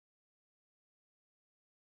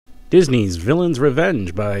Disney's Villain's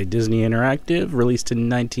Revenge by Disney Interactive, released in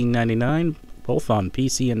 1999, both on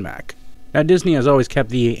PC and Mac. Now, Disney has always kept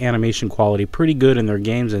the animation quality pretty good in their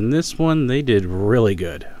games, and this one they did really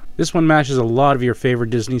good. This one mashes a lot of your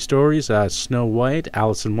favorite Disney stories, Snow White,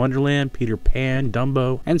 Alice in Wonderland, Peter Pan,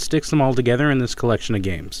 Dumbo, and sticks them all together in this collection of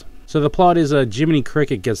games. So the plot is Jiminy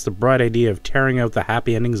Cricket gets the bright idea of tearing out the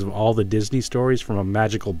happy endings of all the Disney stories from a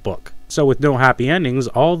magical book. So with no happy endings,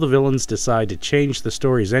 all the villains decide to change the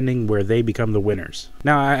story's ending where they become the winners.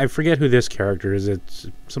 Now, I forget who this character is. It's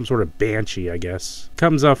some sort of banshee, I guess.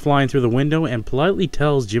 Comes flying through the window and politely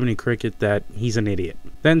tells Jiminy Cricket that he's an idiot.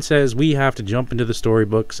 Then says we have to jump into the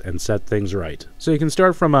storybooks and set things right. So you can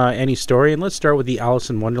start from any story, and let's start with the Alice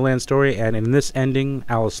in Wonderland story, and in this ending,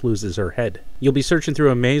 Alice loses her head. You'll be searching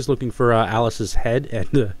through a maze looking for Alice's head,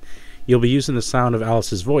 and you'll be using the sound of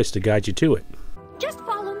Alice's voice to guide you to it. Just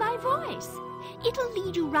follow my voice. It'll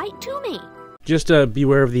lead you right to me. Just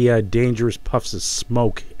beware of the dangerous puffs of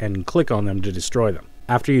smoke and click on them to destroy them.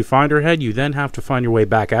 After you find her head, you then have to find your way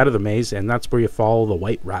back out of the maze, and that's where you follow the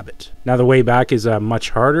White Rabbit. Now the way back is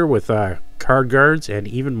much harder with card guards and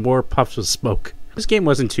even more puffs of smoke. This game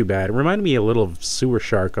wasn't too bad. It reminded me a little of Sewer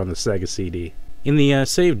Shark on the Sega CD. In the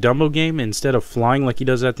Save Dumbo game, instead of flying like he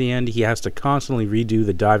does at the end, he has to constantly redo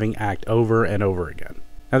the diving act over and over again.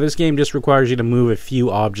 Now this game just requires you to move a few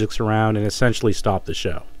objects around and essentially stop the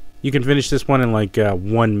show. You can finish this one in like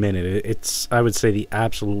 1 minute. It's, I would say, the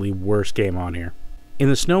absolutely worst game on here. In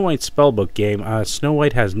the Snow White spellbook game, Snow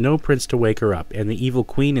White has no prince to wake her up, and the evil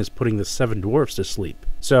queen is putting the 7 dwarfs to sleep.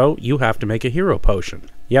 So, you have to make a hero potion.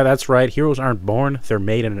 Yeah, that's right, heroes aren't born, they're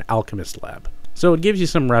made in an alchemist lab. So it gives you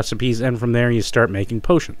some recipes, and from there you start making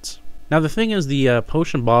potions. Now the thing is, the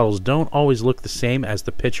potion bottles don't always look the same as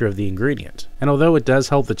the picture of the ingredient. And although it does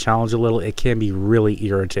help the challenge a little, it can be really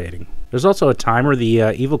irritating. There's also a timer.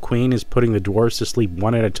 The evil queen is putting the dwarfs to sleep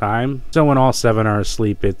one at a time, so when all 7 are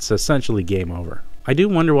asleep, it's essentially game over. I do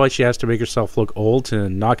wonder why she has to make herself look old to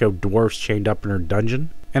knock out dwarfs chained up in her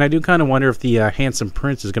dungeon. And I do kind of wonder if the handsome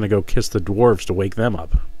prince is going to go kiss the dwarfs to wake them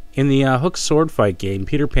up. In the Hook sword fight game,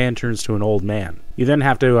 Peter Pan turns to an old man. You then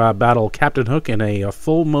have to battle Captain Hook in a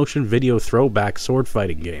full motion video throwback sword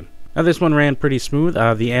fighting game. Now this one ran pretty smooth,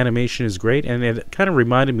 the animation is great, and it kind of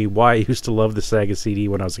reminded me why I used to love the Sega CD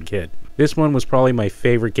when I was a kid. This one was probably my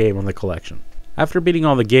favorite game on the collection. After beating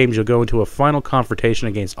all the games, you'll go into a final confrontation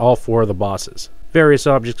against all 4 of the bosses. Various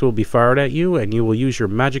objects will be fired at you, and you will use your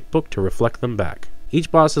magic book to reflect them back. Each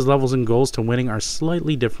boss's levels and goals to winning are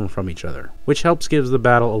slightly different from each other, which helps give the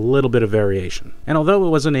battle a little bit of variation. And although it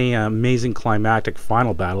wasn't an amazing climactic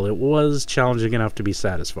final battle, it was challenging enough to be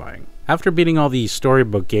satisfying. After beating all the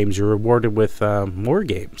storybook games, you're rewarded with more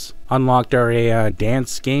games. Unlocked are a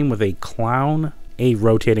dance game with a clown, a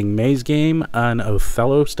rotating maze game, an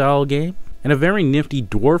Othello-style game, and a very nifty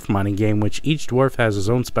dwarf mining game, which each dwarf has his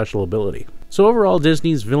own special ability. So overall,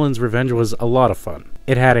 Disney's Villain's Revenge was a lot of fun.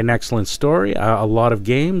 It had an excellent story, a lot of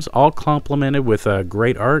games, all complemented with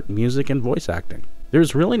great art, music, and voice acting.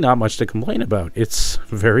 There's really not much to complain about. It's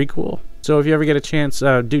very cool. So if you ever get a chance,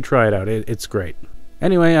 do try it out. It's great.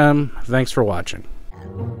 Anyway, thanks for watching.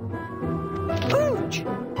 Pooch!